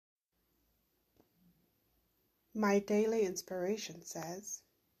My daily inspiration says,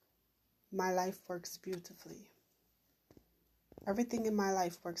 my life works beautifully. Everything in my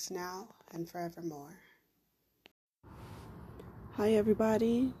life works now and forevermore. Hi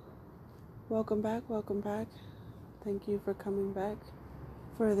everybody. Welcome back. Thank you for coming back.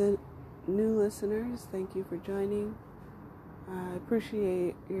 For the new listeners, thank you for joining. I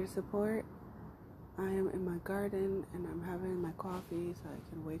appreciate your support. I am in my garden and I'm having my coffee so I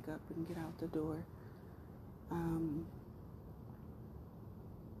can wake up and get out the door.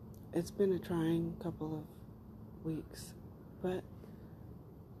 It's been a trying couple of weeks, but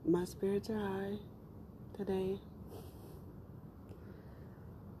my spirits are high today.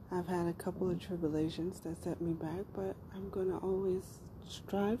 I've had a couple of tribulations that set me back, but I'm going to always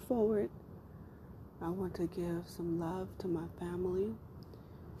strive forward. I want to give some love to my family.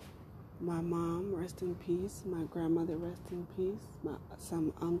 My mom, rest in peace. My grandmother, rest in peace.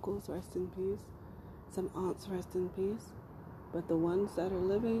 Some uncles, rest in peace. Some aunts, rest in peace. But the ones that are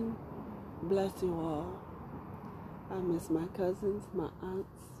living, bless you all. I miss my cousins, my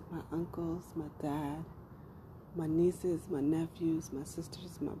aunts, my uncles, my dad, my nieces, my nephews, my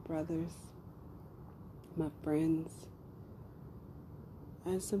sisters, my brothers, my friends,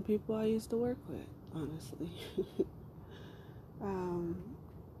 and some people I used to work with, honestly.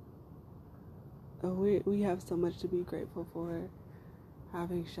 We have so much to be grateful for.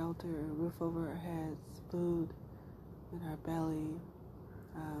 Having shelter, a roof over our heads, food in our belly,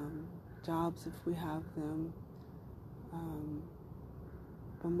 jobs if we have them.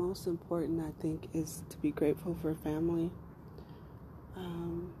 But most important, I think, is to be grateful for family.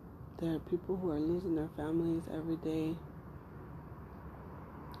 There are people who are losing their families every day,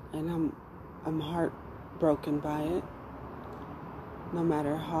 and I'm heartbroken by it. No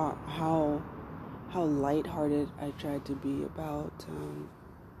matter how lighthearted I try to be about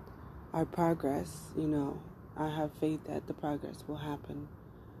our progress, I have faith that the progress will happen.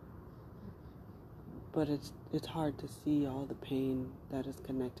 But it's hard to see all the pain that is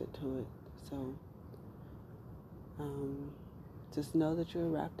connected to it. So just know that you're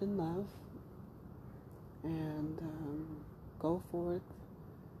wrapped in love, and go forth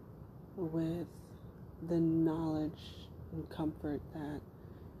with the knowledge and comfort that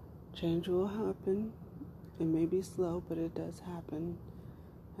change will happen. It may be slow, but it does happen.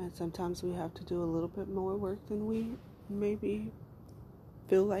 And sometimes we have to do a little bit more work than we maybe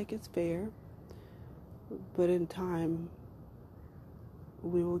feel like it's fair. But in time,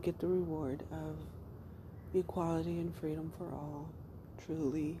 we will get the reward of equality and freedom for all,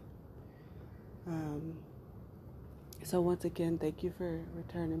 truly. So once again, thank you for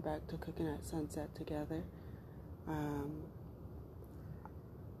returning back to Cooking at Sunset together.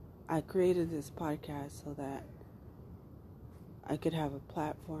 I created this podcast so that I could have a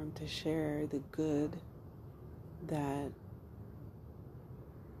platform to share the good that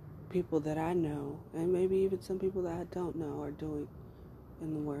people that I know, and maybe even some people that I don't know, are doing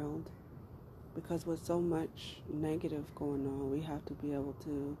in the world. Because with so much negative going on, we have to be able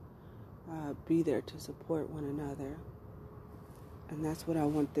to be there to support one another. And that's what I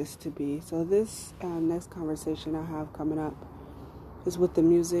want this to be. So this next conversation I have coming up is with the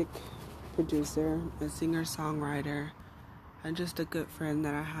music producer, a singer-songwriter, and just a good friend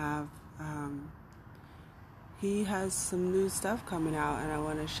that I have. He has some new stuff coming out, and I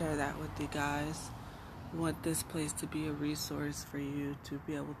want to share that with you guys. I want this place to be a resource for you to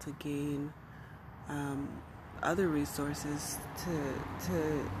be able to gain other resources,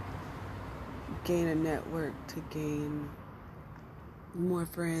 to gain a network, to gain more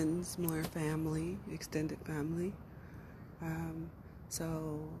friends, more family, extended family.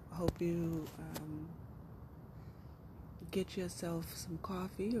 So hope you get yourself some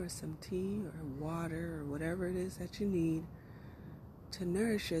coffee or some tea or water or whatever it is that you need to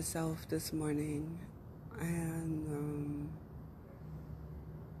nourish yourself this morning, and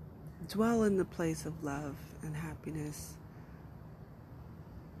dwell in the place of love and happiness.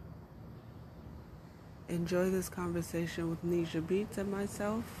 Enjoy this conversation with Nisha Beats and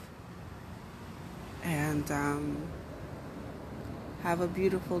myself, and have a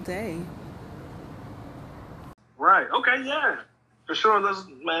beautiful day. Right. Okay. Yeah. For sure. Let's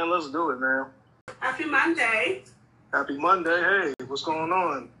do it, man. Happy Monday. Happy Monday. Hey, what's going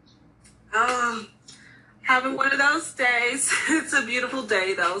on? Having one of those days. It's a beautiful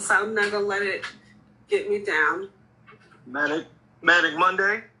day, though, so I'm not going to let it get me down. Manic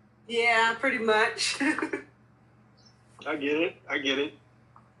Monday? Yeah, pretty much. I get it.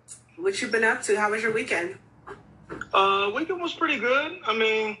 What you been up to? How was your weekend? Weekend was pretty good. I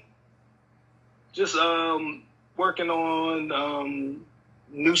mean, just working on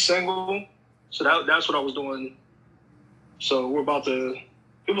new single. So that's what I was doing So we're about to.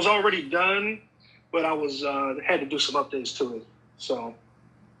 It was already done, but I was had to do some updates to it. So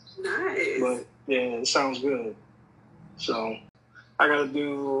nice. But yeah, it sounds good. So I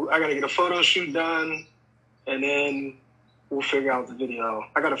gotta get a photo shoot done, and then we'll figure out the video.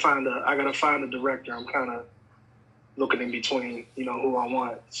 I gotta find a director. I'm kind of looking in between, who I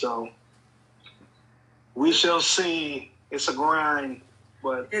want. So we shall see. It's a grind,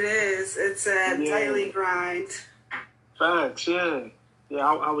 but it is. It's a daily grind. Facts, yeah.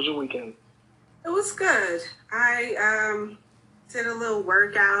 How was your weekend? It was good. I did a little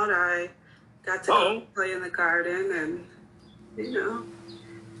workout. I got to go play in the garden and,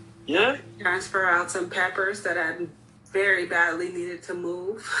 transfer out some peppers that I very badly needed to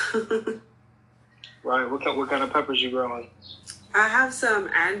move. Right. What kind of peppers you growing? I have some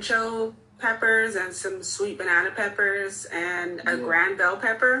ancho peppers and some sweet banana peppers and a grand bell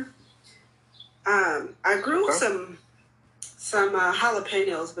pepper. I grew some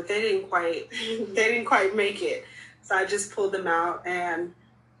jalapenos, but they didn't quite make it. So I just pulled them out, and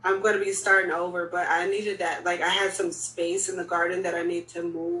I'm going to be starting over. But I needed that. Like, I had some space in the garden that I need to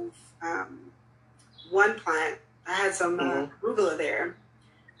move one plant. I had some arugula there,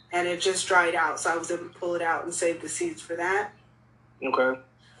 and it just dried out. So I was able to pull it out and save the seeds for that. Okay.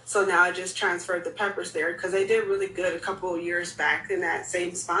 So now I just transferred the peppers there because they did really good a couple of years back in that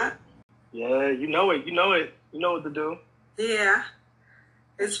same spot. Yeah, you know it. You know what to do. Yeah.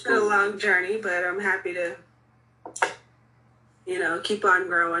 It's been a long journey, but I'm happy to, keep on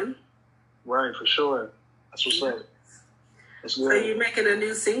growing. Right, for sure. That's what's up. That's good. So you're making a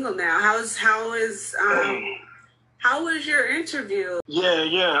new single now. How was your interview?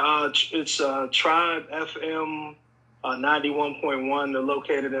 Yeah. It's Tribe FM 91.1. They're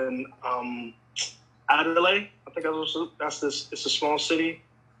located in Adelaide. I think it's a small city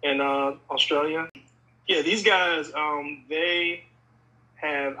in Australia. Yeah, these guys, I've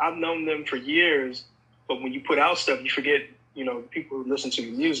known them for years, but when you put out stuff, you forget, people who listen to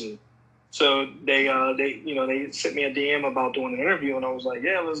your music. So they sent me a DM about doing an interview, and I was like,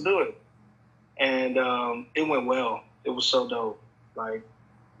 yeah, let's do it. And it went well. It was so dope. It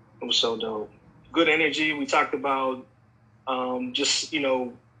was so dope. Good energy. We talked about just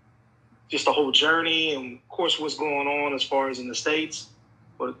the whole journey, and of course what's going on as far as in the States.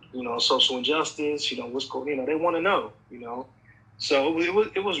 But, social injustice, what's going, they want to know, So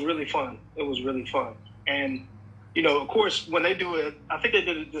it was really fun. It was really fun. And, of course, when they do it, I think they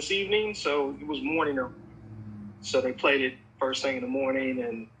did it this evening, so it was morning. So they played it first thing in the morning,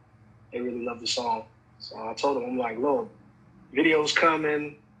 and they really loved the song. So I told them, I'm like, look, video's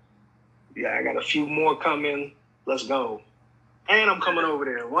coming. Yeah, I got a few more coming. Let's go. And I'm coming over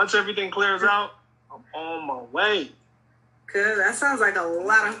there. Once everything clears out, I'm on my way. Good. That sounds like a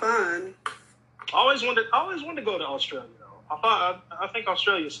lot of fun. I always wanted to go to Australia, though. I think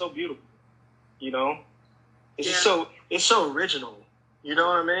Australia is so beautiful. It's so original. You know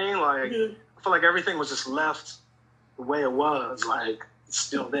what I mean? Like, I feel like everything was just left the way it was. Like, it's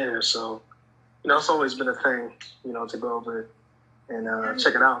still there. So, it's always been a thing, to go over and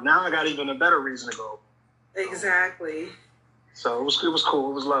check it out. Now I got even a better reason to go. Exactly. So it was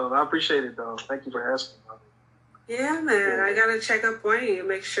cool. It was love. I appreciate it, though. Thank you for asking. Yeah, man. Yeah. I got to check up on you,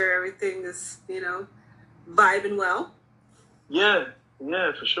 make sure everything is, vibing well. Yeah,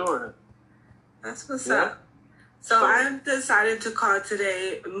 for sure. That's what's up. So I've decided to call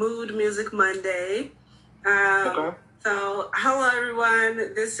today Mood Music Monday. Okay. So hello,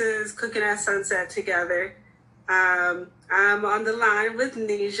 everyone. This is Cooking at Sunset Together. I'm on the line with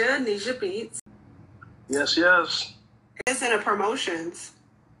Nisha Beats. Yes. It's in a promotions.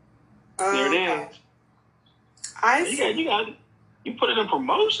 There it is. You put it in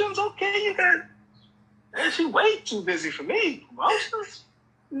promotions? Okay, you got... She way too busy for me. Promotions?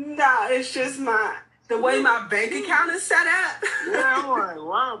 No, it's just the way my bank account is set up. Yeah, I'm like,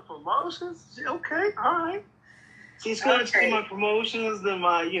 wow, promotions? Okay, all right. She's going to see my promotions, then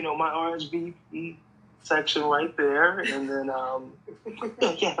my RSVP section right there, and then,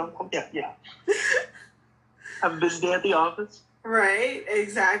 yeah. Have a busy day at the office. Right,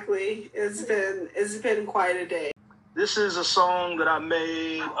 exactly. It's been quite a day. This is a song that I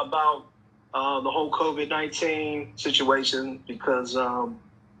made about the whole COVID-19 situation because,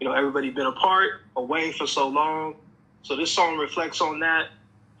 everybody been apart, away for so long. So this song reflects on that.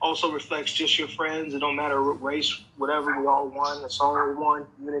 Also reflects just your friends. It don't matter race, whatever. We all one. It's all one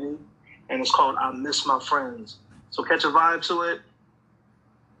unity. And it's called I Miss My Friends. So catch a vibe to it.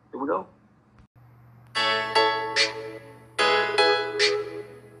 Here we go.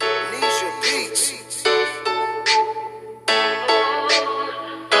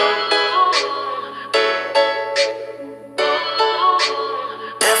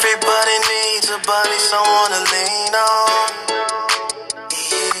 nobody, someone to lean on.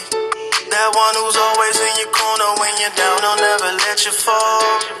 That one who's always in your corner when you're down, I'll never let you fall.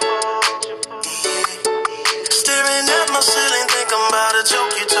 Staring at my ceiling, thinking about a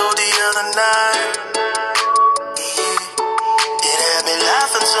joke you told the other night. It had me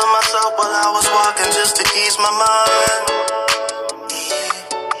laughing to myself while I was walking just to ease my mind.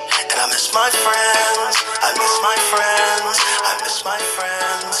 And I miss my friends, I miss my friends, I miss my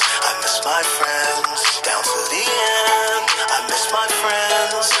friends, I miss my friends. Down to the end, I miss my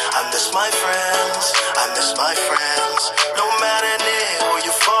friends, I miss my friends, I miss my friends. No matter near or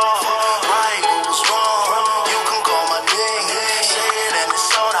you